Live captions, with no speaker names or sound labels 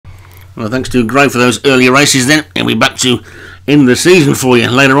Well, thanks to Greg for those earlier races then. And we're back to end the season for you.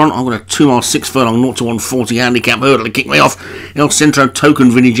 Later on, I've got a 2 mile 6 furlong 0 to 140 handicap hurdle to kick me off. El Centro,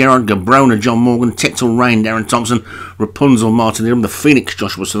 Token, Vinnie Gerard, Gabrona, John Morgan, Texel Rain, Darren Thompson, Rapunzel, Martin Hiram, the Phoenix,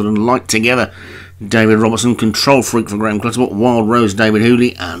 Joshua Sutherland, Light Together, David Robertson, Control Freak for Graham Clutterbuck, Wild Rose, David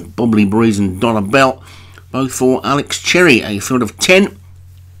Hooley, and Bubbly Breeze and Donna Bell, both for Alex Cherry, a field of 10.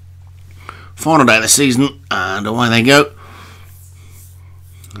 Final day of the season, and away they go.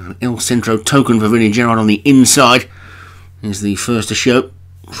 El Centro, Token for Vinnie Gerard on the inside is the first to show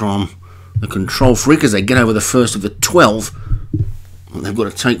from the Control Freak as they get over the first of the 12 that they've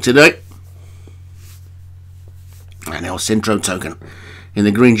got to take today. And El Centro, Token in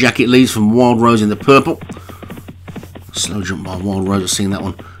the green jacket leads from Wild Rose in the purple. Slow jump by Wild Rose, I've seen that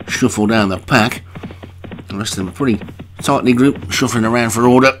one shuffle down the pack. The rest of them are pretty tightly grouped, shuffling around for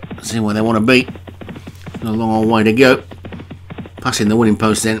order, seeing where they want to be. A long old way to go. Passing the winning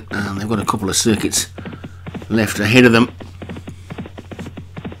post then, and they've got a couple of circuits left ahead of them.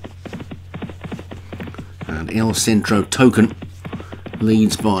 And El Centro, Token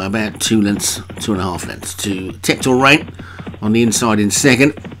leads by about 2 lengths, 2.5 lengths to Texel Rain on the inside in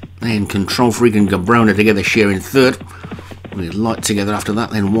second. Then Control Freak and Gabrona together sharing third. With Light Together after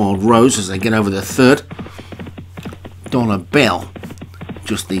that, then Wild Rose as they get over the third. Donna Bell,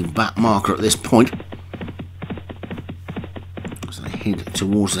 just the back marker at this point. As they head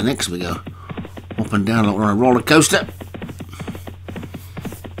towards the next, we go up and down like we're on a roller coaster.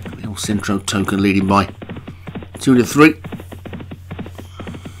 El Centro, Token leading by 2 to 3.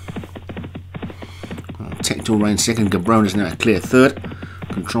 Texel Rain second, Gabrona's now a clear third.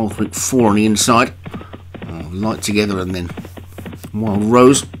 Control Freak 4 on the inside. Light Together and then Wild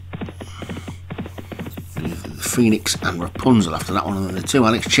Rose. Phoenix and Rapunzel after that one, and then the 2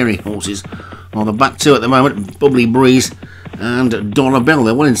 Alex Cherry horses are the back 2 at the moment, Bubbly Breeze and Donna Bell.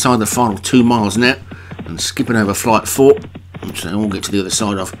 They're well inside the final 2 miles now and skipping over flight 4, which they all get to the other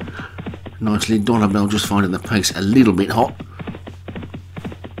side of nicely. Donna Bell just finding the pace a little bit hot.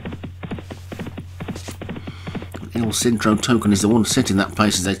 El Centro, Token is the one setting that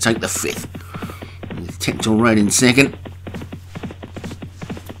pace as they take the 5th, with Texel Rain in second.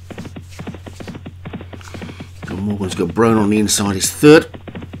 Morgan's got Brown on the inside, is third.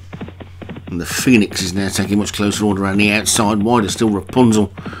 And the Phoenix is now taking much closer order around the outside. Wider still,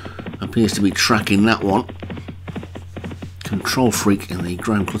 Rapunzel appears to be tracking that one. Control Freak in the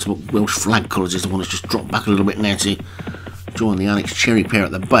Graham Clutterbuck Welsh flag colours is the one that's just dropped back a little bit now to join the Alex Cherry pair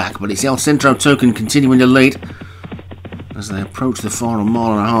at the back. But it's El Centro, Token continuing to lead as they approach the final 1.5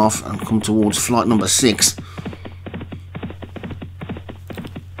 miles and come towards flight number 6.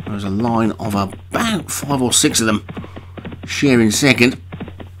 There's a line of about 5 or 6 of them sharing second,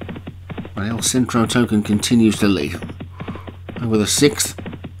 but El Centro, Token continues to lead. Over the 6th,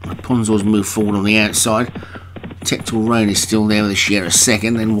 Rapunzel's moved forward on the outside. Texel Rain is still there with a share of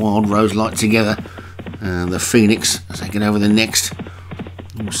second, then Wild Rose, Light Together, and the Phoenix as they get over the next.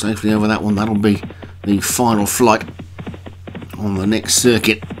 All safely over that one. That'll be the final flight on the next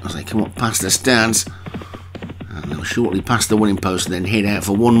circuit as they come up past the stands. They'll shortly pass the winning post and then head out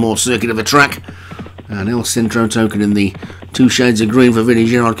for one more circuit of the track. And El Centro, Token in the 2 shades of green for Vinnie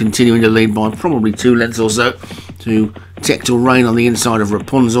Gerard continuing to lead by probably 2 lengths or so to Texel Rain on the inside of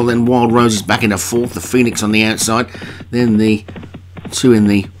Rapunzel. Then Wild Rose is back in a 4th, the Phoenix on the outside. Then the 2 in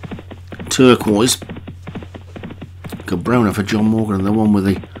the turquoise. Gabrona for John Morgan, and the one with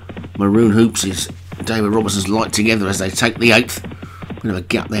the maroon hoops is David Robertson's Light Together as they take the 8th. Bit of a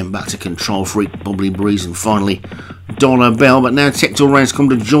gap then back to Control Freak, Bubbly Breeze and finally Donna Bell. But now Texel Rain's come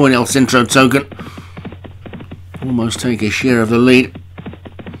to join El Centro, Token. Almost take a share of the lead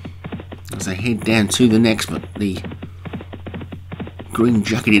as they head down to the next, but the green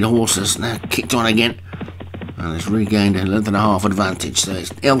jacketed horses now kicked on again and has regained a 1.5 length advantage. So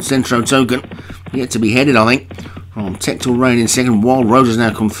it's El Centro, Token yet to be headed, I think, from Texel Rain in second. Wild Rose has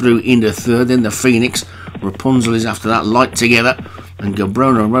now come through into third, then the Phoenix. Rapunzel is after that, Light Together, and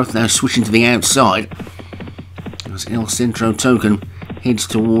Gabrona are both now switching to the outside as El Centro, Token heads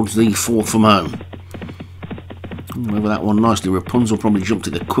towards the 4th from home. Over that one nicely. Rapunzel probably jumped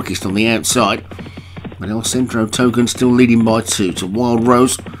it the quickest on the outside, but El Centro, Token still leading by 2 to Wild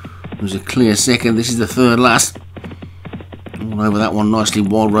Rose, who's a clear second. This is the 3rd last. All over that one nicely.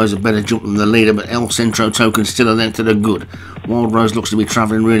 Wild Rose a better jump than the leader, but El Centro, Token still a length to the good. Wild Rose looks to be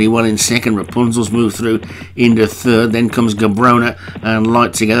travelling really well in second. Rapunzel's moved through into 3rd. Then comes Gabrona and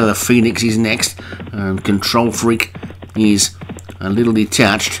Light Together. The Phoenix is next, and Control Freak is a little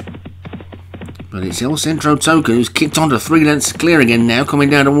detached. But it's El Centro Token who's kicked on to 3 lengths clear again now, coming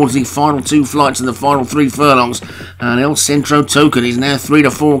down towards the final 2 flights and the final 3 furlongs. And El Centro Token is now 3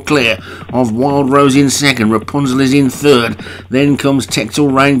 to 4 clear of Wild Rose in second. Rapunzel is in third. Then comes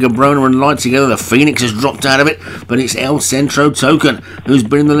Tectal Rain, Gabrona and Light together. The Phoenix has dropped out of it, but it's El Centro Token who's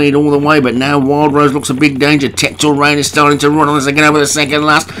been in the lead all the way. But now Wild Rose looks a big danger. Tectal Rain is starting to run on as they get over the second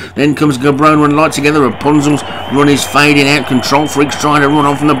last. Then comes Gabrona and Light together. Rapunzel's run is fading out. Control Freak's trying to run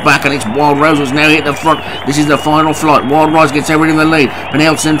on from the back, and it's Wild Rose who's now hit the front. This is the final flight. Wild Rose gets everything in the lead, and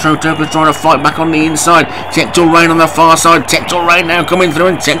El Centro Token is trying to fight back on the inside. Tectal Rain on the far side. Tectal Rain now coming through,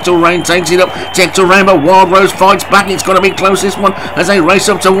 and Tectal Rain takes it up. Tectal Rain, but Wild Rose fights back. It's got to be close, this one, as they race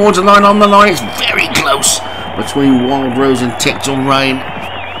up towards the line. On the line, it's very close between Wild Rose and Tectal Rain.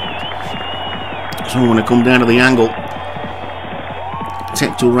 So I'm going to come down to the angle.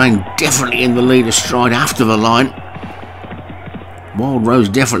 Tectal Rain definitely in the lead astride after the line. Wild Rose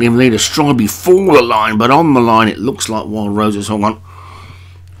definitely in the lead astride before the line, but on the line it looks like Wild Rose has hung on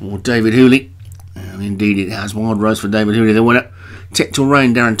for David Hooley. And indeed it has. Wild Rose for David Hooley, the winner. Tectal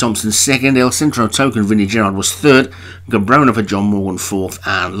Rain, Darren Thompson second. El Centro Token, Vinnie Gerard was third. Gabrona for John Morgan fourth.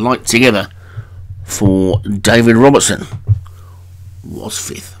 And Light Together for David Robertson was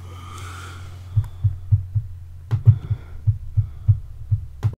fifth.